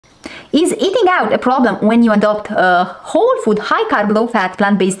Is eating out a problem when you adopt a whole food, high-carb, low-fat,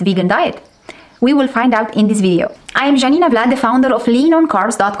 plant-based vegan diet? We will find out in this video. I am Janina Vlad, the founder of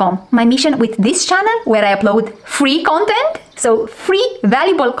leanoncarbs.com. My mission with this channel, where I upload free content, so free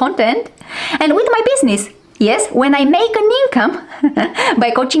valuable content, and with my business, yes, when I make an income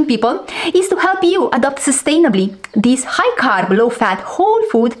by coaching people, is to help you adopt sustainably this high-carb, low-fat, whole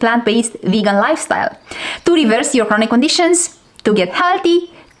food, plant-based vegan lifestyle to reverse your chronic conditions, to get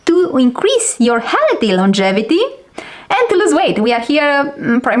healthy, to increase your healthy longevity, and to lose weight. We are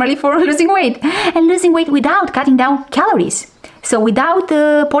here primarily for losing weight, and losing weight without cutting down calories. So without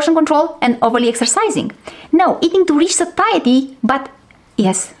portion control and overly exercising. No, eating to reach satiety, but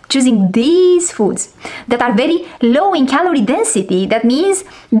yes, choosing these foods that are very low in calorie density. That means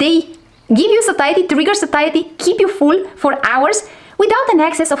they give you satiety, trigger satiety, keep you full for hours without an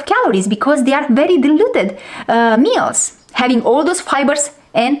excess of calories, because they are very diluted meals, having all those fibers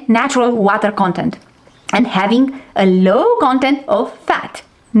and natural water content, and having a low content of fat.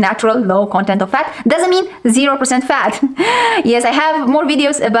 Natural low content of fat doesn't mean 0% fat. Yes, I have more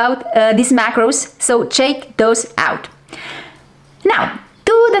videos about these macros, so check those out. Now,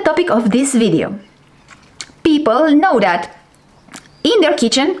 to the topic of this video. People know that in their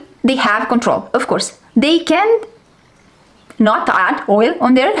kitchen they have control. Of course, they can not add oil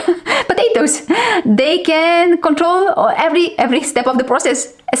on their potatoes. They can control every step of the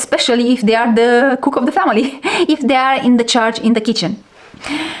process, especially if they are the cook of the family, if they are in the charge in the kitchen.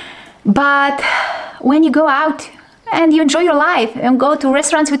 But when you go out and you enjoy your life and go to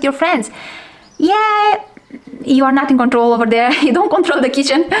restaurants with your friends, yeah, you are not in control over there. You don't control the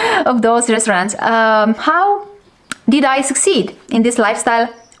kitchen of those restaurants. How did I succeed in this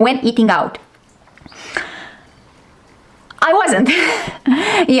lifestyle when eating out? I wasn't.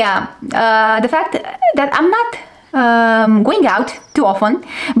 Yeah, the fact that I'm not going out too often,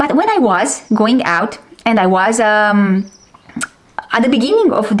 but when I was going out and I was at the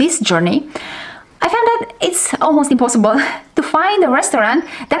beginning of this journey, I found that it's almost impossible to find a restaurant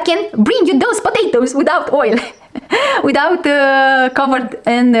that can bring you those potatoes without oil, without covered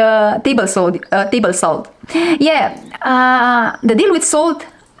in table salt. Yeah, the deal with salt,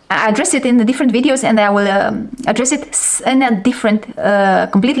 I address it in the different videos, and I will address it in a different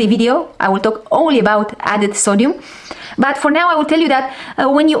completely video. I will talk only about added sodium. But for now, I will tell you that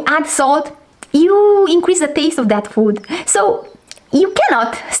when you add salt, you increase the taste of that food. So you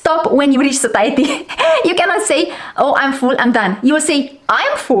cannot stop when you reach satiety. You cannot say, oh, I'm full, I'm done. You will say,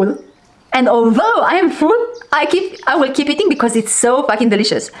 I'm full. And although I am full, I will keep eating because it's so fucking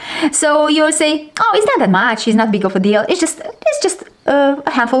delicious. So you'll say, oh, it's not that much. It's not big of a deal. It's just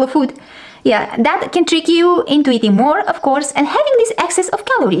a handful of food. Yeah, that can trick you into eating more, of course, and having this excess of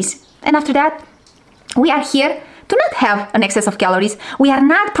calories. And after that, we are here to not have an excess of calories. We are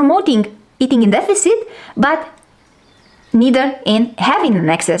not promoting eating in deficit, but neither in having an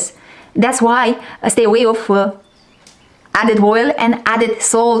excess. That's why I stay away of added oil and added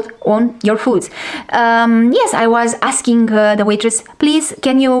salt on your foods. Yes, I was asking the waitress, please,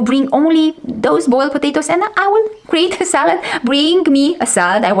 can you bring only those boiled potatoes and I will create a salad. Bring me a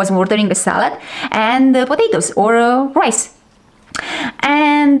salad. I was ordering a salad and potatoes or rice.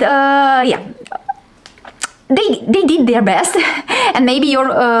 And yeah, they did their best, and maybe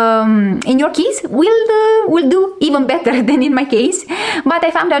your in your case will do even better than in my case. But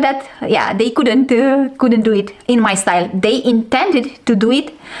I found out that yeah, they couldn't do it in my style. They intended to do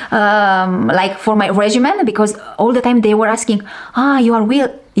it like for my regimen, because all the time they were asking, you are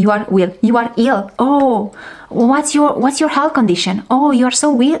ill. Oh, what's your health condition? Oh, you are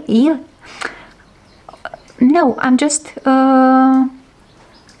so ill. No, I'm just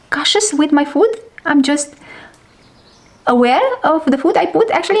cautious with my food. I'm just aware of the food I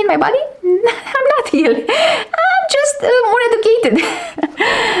put actually in my body. I'm not ill. I'm just more educated.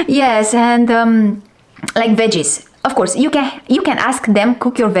 Yes, and like veggies. Of course, you can ask them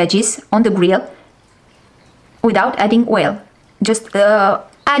cook your veggies on the grill without adding oil. Just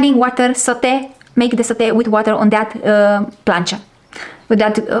adding water, saute, make the saute with water on that plancha. With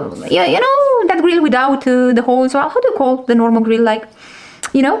that, yeah, you know, that grill without the holes. Or how do you call the normal grill? Like,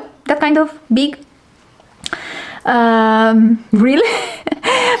 you know, that kind of big grill.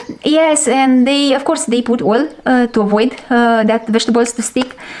 Yes, and they, of course, they put oil to avoid that vegetables to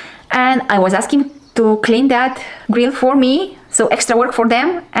stick. And I was asking to clean that grill for me, so extra work for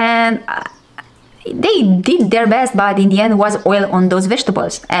them. And they did their best, but in the end was oil on those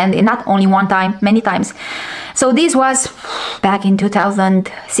vegetables, and not only one time, many times. So this was back in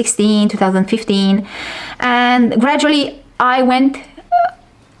 2016, 2015, and gradually I went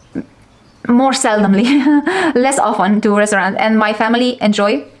more seldomly, less often to restaurants, and my family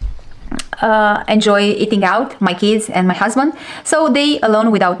enjoy enjoy eating out, my kids and my husband, so they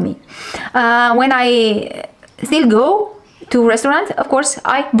alone without me. When I still go to restaurant, of course,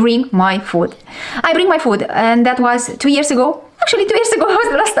 I bring my food. And that was 2 years ago. Actually, 2 years ago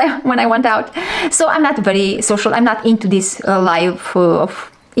was the last time when I went out. So I'm not very social. I'm not into this life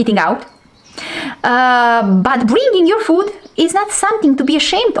of eating out. But bringing your food is not something to be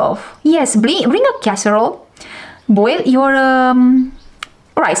ashamed of. Yes, bring a casserole, boil your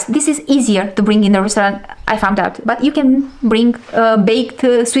rice. This is easier to bring in the restaurant, I found out. But you can bring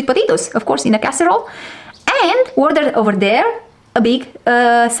baked sweet potatoes, of course, in a casserole. And order over there a big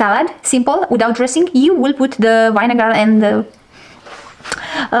salad, simple, without dressing. You will put the vinegar and the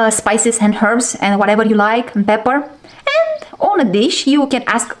spices and herbs and whatever you like, and pepper. And on a dish, you can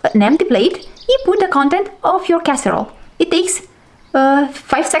ask an empty plate. You put the content of your casserole. It takes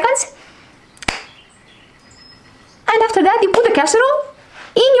 5 seconds. And after that, you put the casserole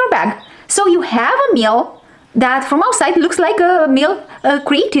in your bag. So you have a meal that from outside looks like a meal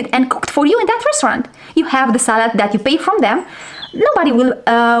created and cooked for you in that restaurant. You have the salad that you pay from them. Nobody will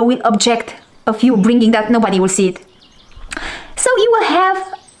object of you bringing that. Nobody will see it. So you will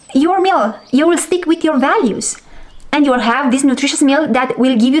have your meal. You will stick with your values. And you will have this nutritious meal that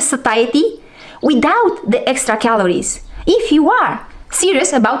will give you satiety without the extra calories. If you are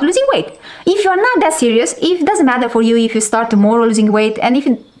serious about losing weight. If you are not that serious, if it doesn't matter for you if you start tomorrow losing weight, and if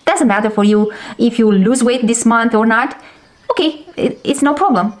it doesn't matter for you if you lose weight this month or not, okay, it's no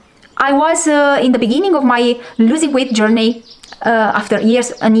problem. I was in the beginning of my losing weight journey after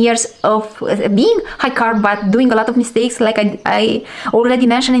years and years of being high carb but doing a lot of mistakes, like I already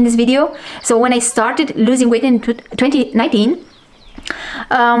mentioned in this video. So when I started losing weight in 2019,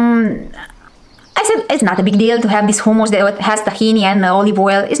 I said it's not a big deal to have this hummus that has tahini and olive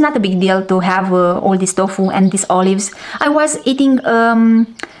oil. It's not a big deal to have all this tofu and these olives. I was eating,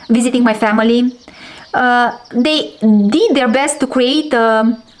 visiting my family. They did their best to create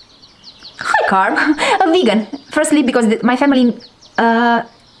high carb, a vegan. Firstly, because my family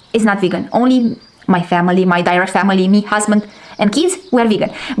is not vegan. Only my family, my direct family, me, husband, and kids were vegan.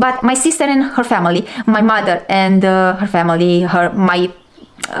 But my sister and her family, my mother and her family, my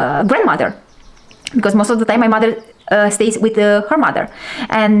grandmother, because most of the time my mother stays with her mother,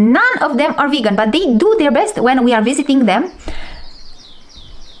 and none of them are vegan, but they do their best when we are visiting them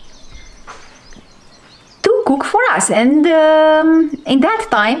to cook for us. And in that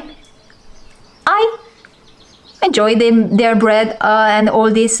time I enjoy their bread and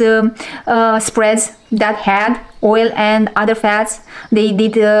all these spreads that had oil and other fats. They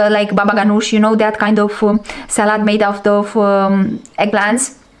did like baba ganoush, you know, that kind of salad made out of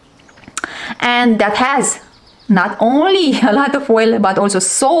eggplants, and that has not only a lot of oil but also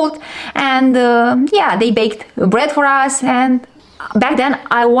salt. And yeah, they baked bread for us. And back then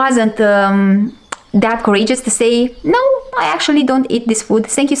I wasn't that courageous to say, no, I actually don't eat this food.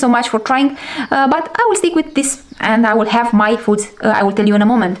 Thank you so much for trying, but I will stick with this and I will have my foods. I will tell you in a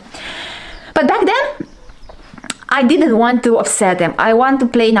moment. But back then I didn't want to upset them. I want to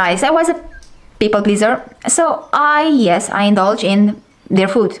play nice. I was a people pleaser. So I indulge in their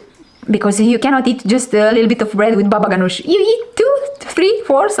food, because you cannot eat just a little bit of bread with baba ganoush. You eat 2, 3,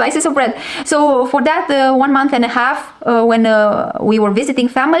 4 slices of bread. So for that 1.5 months when we were visiting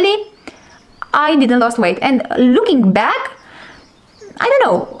family, I didn't lose weight. And looking back, I don't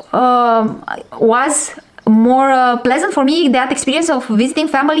know, was more pleasant for me that experience of visiting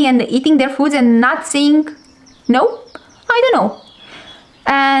family and eating their foods and not saying no? I don't know.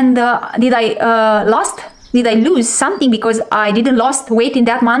 And did I lose something because I didn't lose weight in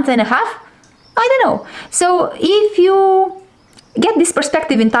that 1.5 months? I don't know. So if you get this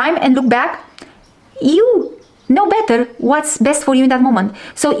perspective in time and look back, you know better what's best for you in that moment.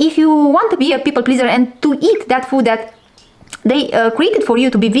 So if you want to be a people pleaser and to eat that food that they created for you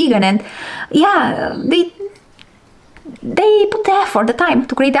to be vegan, and yeah, they put the effort, the time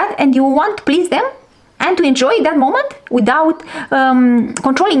to create that, and you want to please them and to enjoy that moment without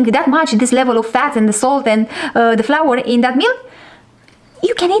controlling that much this level of fat and the salt and the flour in that meal,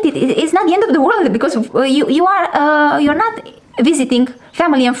 you can eat it. It's not the end of the world, because you're not visiting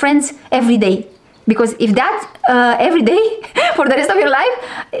family and friends every day. Because if that's every day for the rest of your life,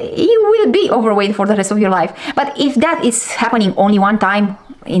 you will be overweight for the rest of your life. But if that is happening only one time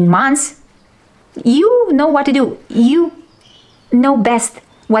in months, you know what to do. You know best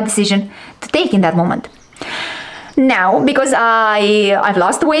what decision to take in that moment. Now, because I've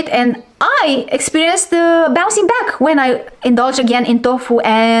lost weight and I experienced bouncing back when I indulge again in tofu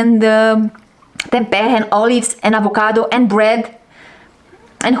and tempeh and olives and avocado and bread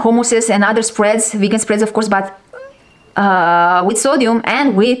and hummuses and other spreads, vegan spreads of course, but with sodium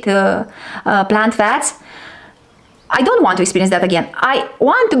and with plant fats, I don't want to experience that again. I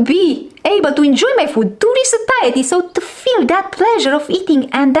want to be able to enjoy my food, to reach satiety, so to feel that pleasure of eating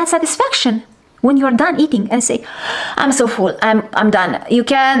and that satisfaction when you are done eating and say, I'm so full, I'm done. You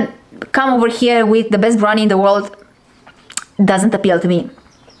can come over here with the best brownie in the world. Doesn't appeal to me.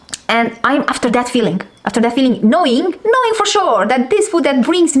 And I'm after that feeling, knowing for sure that this food that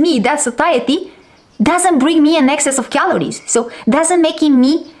brings me that satiety doesn't bring me an excess of calories. So doesn't making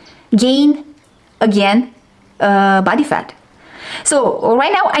me gain again body fat. So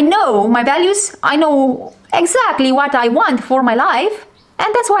right now I know my values, I know exactly what I want for my life.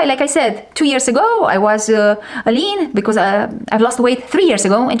 And that's why, like I said, 2 years ago, I was lean because I've lost weight 3 years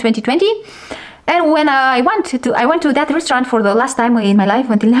ago in 2020. And when I went to that restaurant for the last time in my life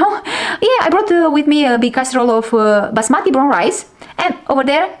until now, yeah, I brought with me a big casserole of basmati brown rice. And over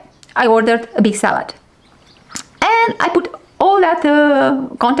there, I ordered a big salad. And I put all that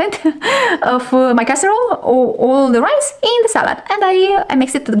content of my casserole, all the rice in the salad, and I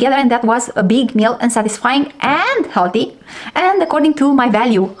mixed it together, and that was a big meal and satisfying and healthy, and according to my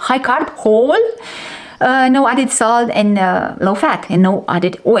value, high carb, whole, no added salt, and low fat, and no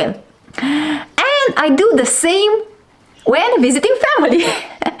added oil. And I do the same when visiting family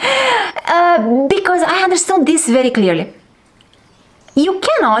because I understood this very clearly. You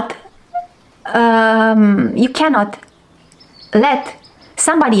cannot let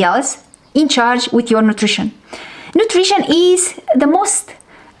somebody else in charge with your nutrition. Nutrition is the most,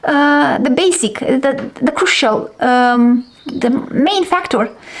 the basic, the crucial, the main factor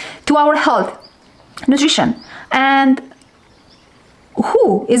to our health, nutrition. And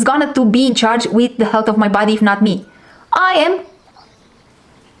who is gonna to be in charge with the health of my body if not me? I am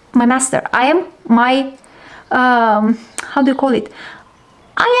my master. I am my, how do you call it?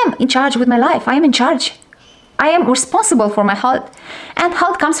 I am in charge with my life. I am in charge. I am responsible for my health, and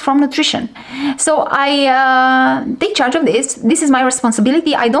health comes from nutrition. So I take charge of this. This is my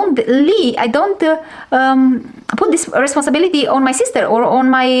responsibility. I don't put this responsibility on my sister or on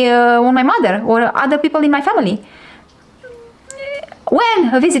my mother or other people in my family. When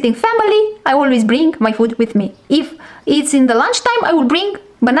visiting family, I always bring my food with me. If it's in the lunchtime, I will bring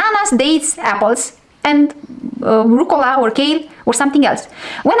bananas, dates, apples, and rucola or kale or something else.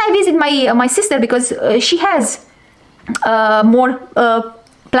 When I visit my sister, because she has more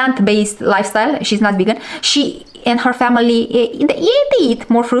plant-based lifestyle, she's not vegan, she and her family they eat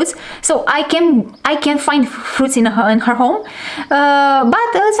more fruits, so I can find fruits in her home,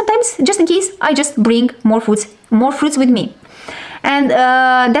 but sometimes, just in case, I just bring more fruits with me. And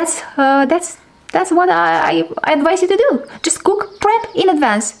that's what I advise you to do. Just cook, prep in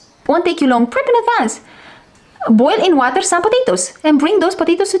advance. Won't take you long. Prep in advance. Boil in water some potatoes and bring those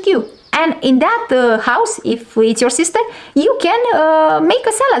potatoes with you. And in that house, if it's your sister, you can make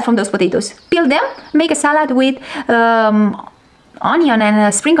a salad from those potatoes. Peel them, make a salad with onion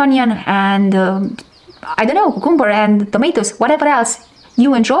and spring onion and I don't know, cucumber and tomatoes, whatever else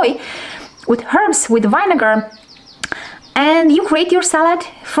you enjoy, with herbs, with vinegar. And you create your salad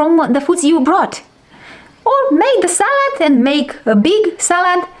from the foods you brought. Or make the salad and make a big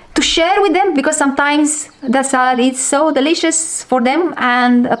salad to share with them, because sometimes the salad is so delicious for them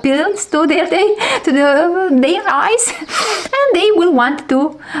and appeals to their eyes, and they will want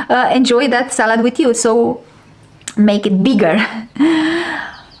to enjoy that salad with you. So make it bigger.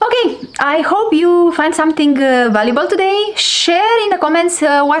 Okay, I hope you find something valuable today. Share in the comments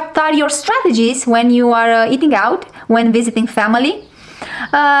what are your strategies when you are eating out, when visiting family.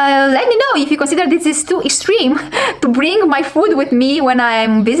 Let me know if you consider this is too extreme to bring my food with me when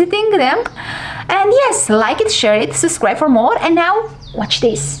I'm visiting them. And yes, like it, share it, subscribe for more. And now, watch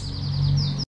this.